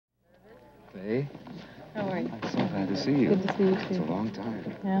Faye? How are you? I'm so glad to see you. Good to see you, too. It's a long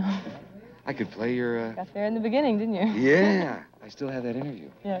time. Yeah. I could play your, Got there in the beginning, didn't you? Yeah. I still have that interview.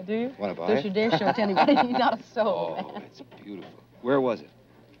 Yeah, do you? Want to buy Don't it? you dare show it to anybody. You're not a soul, Oh, man. it's beautiful. Where was it?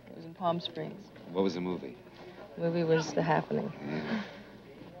 It was in Palm Springs. What was the movie? The movie was The Happening. Yeah.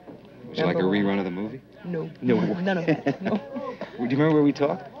 Would you like a rerun of the movie? No. No. None of that. No. Do you remember where we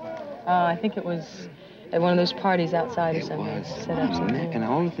talked? I think it was at one of those parties outside or It something. was. Set up something. And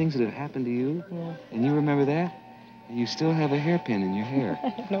all the things that have happened to you? Yeah. And you remember that? And you still have a hairpin in your hair.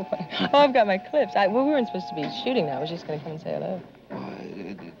 No fun. Oh, I've got my clips. Well, we weren't supposed to be shooting now. I was just going to come and say hello.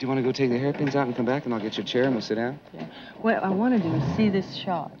 Do you want to go take the hairpins out and come back, and I'll get you a chair and we'll sit down? Yeah. What I want to do is see this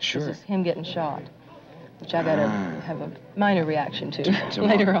shot. Sure. This is him getting shot, which I got to have a minor reaction to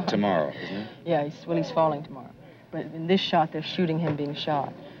Tomorrow, later on. Tomorrow, isn't it? Yeah, he's falling tomorrow. But in this shot, they're shooting him being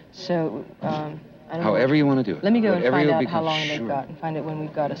shot. So, I don't know. However you want to do it. Let me go and Whatever find you'll out become how long sure. they've got and find out when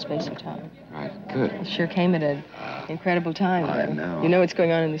we've got a space of time. Right, good. It sure came at an incredible time. I though. know. You know what's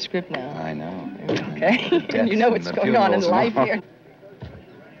going on in the script now. I know. Okay? And you know what's going on in life here.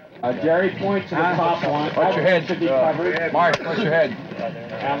 Jerry, point to the top one. Watch your head. To be covered. Mark, watch your head.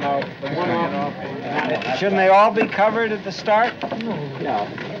 And the one off. Shouldn't they all be covered at the start? No.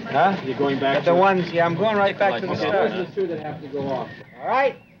 Huh? You're going back the ones, yeah, I'm going right back to the start. Those are the two that have to go off. All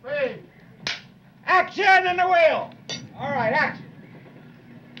right? Action in the wheel! All right, action.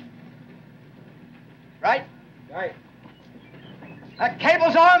 Right? Right. That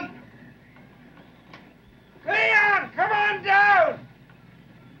cable's on. Leon, come on down!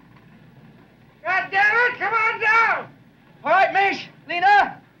 God damn it, come on down! All right, Mish,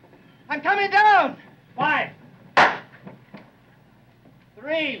 Lena, I'm coming down. 5,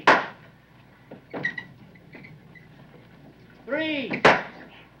 3, 3.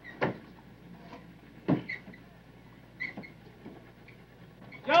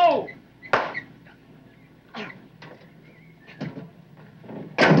 Go!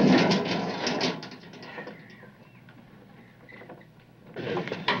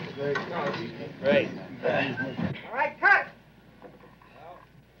 Great. All right, cut!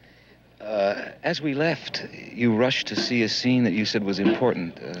 As we left, you rushed to see a scene that you said was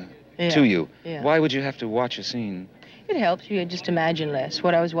important to you. Yeah. Why would you have to watch a scene? It helps you just imagine less.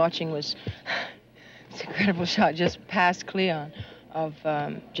 What I was watching was this incredible shot just past Cleon of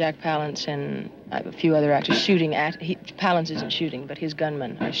Jack Palance and a few other actors shooting at... Palance isn't shooting, but his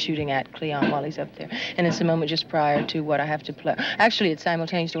gunmen are shooting at Cleon while he's up there. And it's a moment just prior to what I have to play. Actually, it's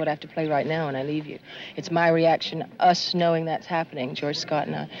simultaneous to what I have to play right now when I leave you. It's my reaction, us knowing that's happening, George Scott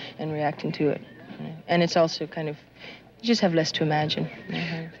and I, and reacting to it. And it's also kind of... You just have less to imagine.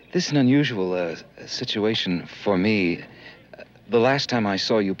 This is an unusual situation for me. The last time I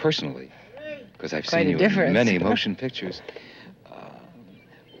saw you personally, because I've Quite seen a you difference. in many motion pictures,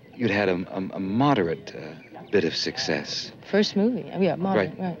 you'd had a moderate bit of success. First movie, yeah,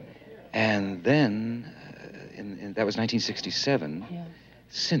 moderate, right. And then, that was 1967. Yeah.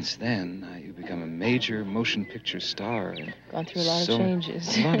 Since then, you've become a major motion picture star. And gone through a lot of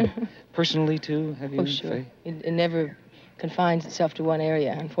changes. A lot of, personally, too, have you, Oh, sure. Faye? It never confines itself to one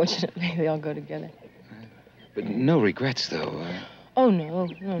area, unfortunately. They all go together. But no regrets, though. Oh, no,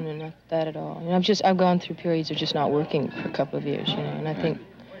 not that at all. You know, I've gone through periods of just not working for a couple of years, you know, and I think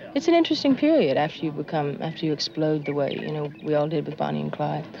it's an interesting period after you explode the way, you know, we all did with Bonnie and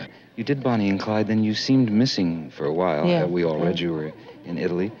Clyde. You did Bonnie and Clyde, then you seemed missing for a while. Yeah. We all read you were in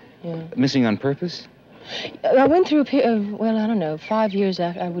Italy. Yeah. Missing on purpose? I went through a period of, well, I don't know, 5 years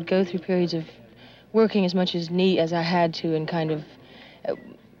after. I would go through periods of working as much as I had to and kind of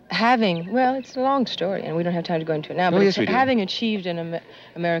having, well, it's a long story, and we don't have time to go into it now, but yes, we do. Having achieved an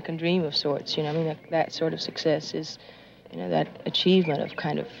American dream of sorts, you know, I mean, that sort of success is, you know, that achievement of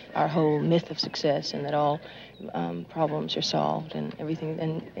kind of our whole myth of success and that all problems are solved and everything.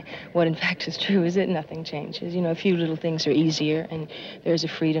 And what in fact is true is that nothing changes. You know, a few little things are easier and there's a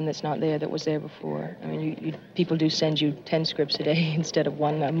freedom that's not there that was there before. I mean, people do send you 10 scripts a day instead of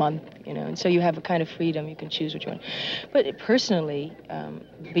one a month, you know, and so you have a kind of freedom. You can choose what you want. But personally,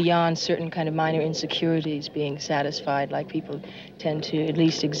 beyond certain kind of minor insecurities being satisfied, like people tend to at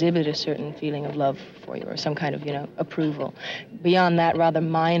least exhibit a certain feeling of love for you or some kind of, you know, approval. Beyond that rather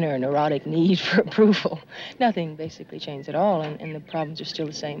minor neurotic need for approval, nothing basically changed at all, and the problems are still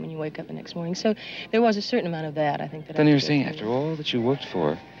the same when you wake up the next morning. So there was a certain amount of that, I think. That then you're saying after all that you worked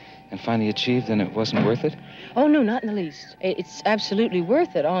for and finally achieved, then it wasn't worth it? Oh, no, not in the least. It's absolutely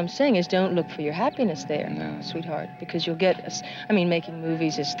worth it. All I'm saying is don't look for your happiness there, sweetheart, because you'll get... I mean, making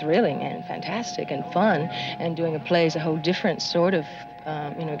movies is thrilling and fantastic and fun, and doing a play is a whole different sort of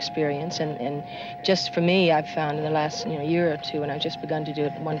experience. And just for me, I've found in the last, year or two, and I've just begun to do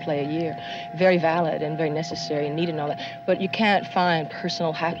it one play a year, very valid and very necessary and needed and all that. But you can't find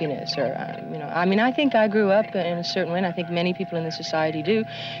personal happiness or, I think I grew up in a certain way, and I think many people in the society do,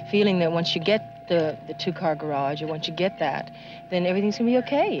 feeling that once you get the two-car garage, or once you get that, then everything's going to be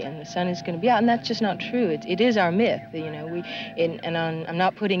okay, and the sun is going to be out, and that's just not true. It is our myth, I'm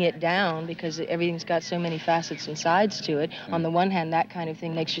not putting it down because everything's got so many facets and sides to it. On the one hand, that kind of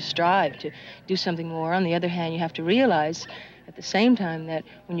thing makes you strive to do something more. On the other hand, you have to realize at the same time that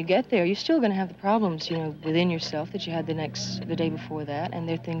when you get there, you're still going to have the problems, within yourself that you had the day before that, and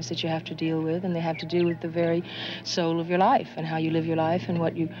they're things that you have to deal with, and they have to do with the very soul of your life and how you live your life and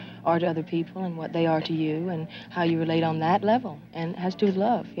what you are to other people and what they are to you and how you relate on that level, and it has to do with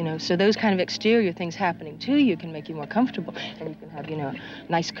love, So those kind of exterior things happening to you can make you more comfortable, and you can have, a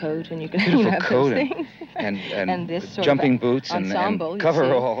nice coat, and you can have those things. and this sort jumping of boots and ensemble,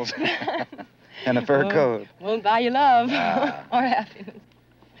 coveralls and a fur coat. Won't buy you love or happiness.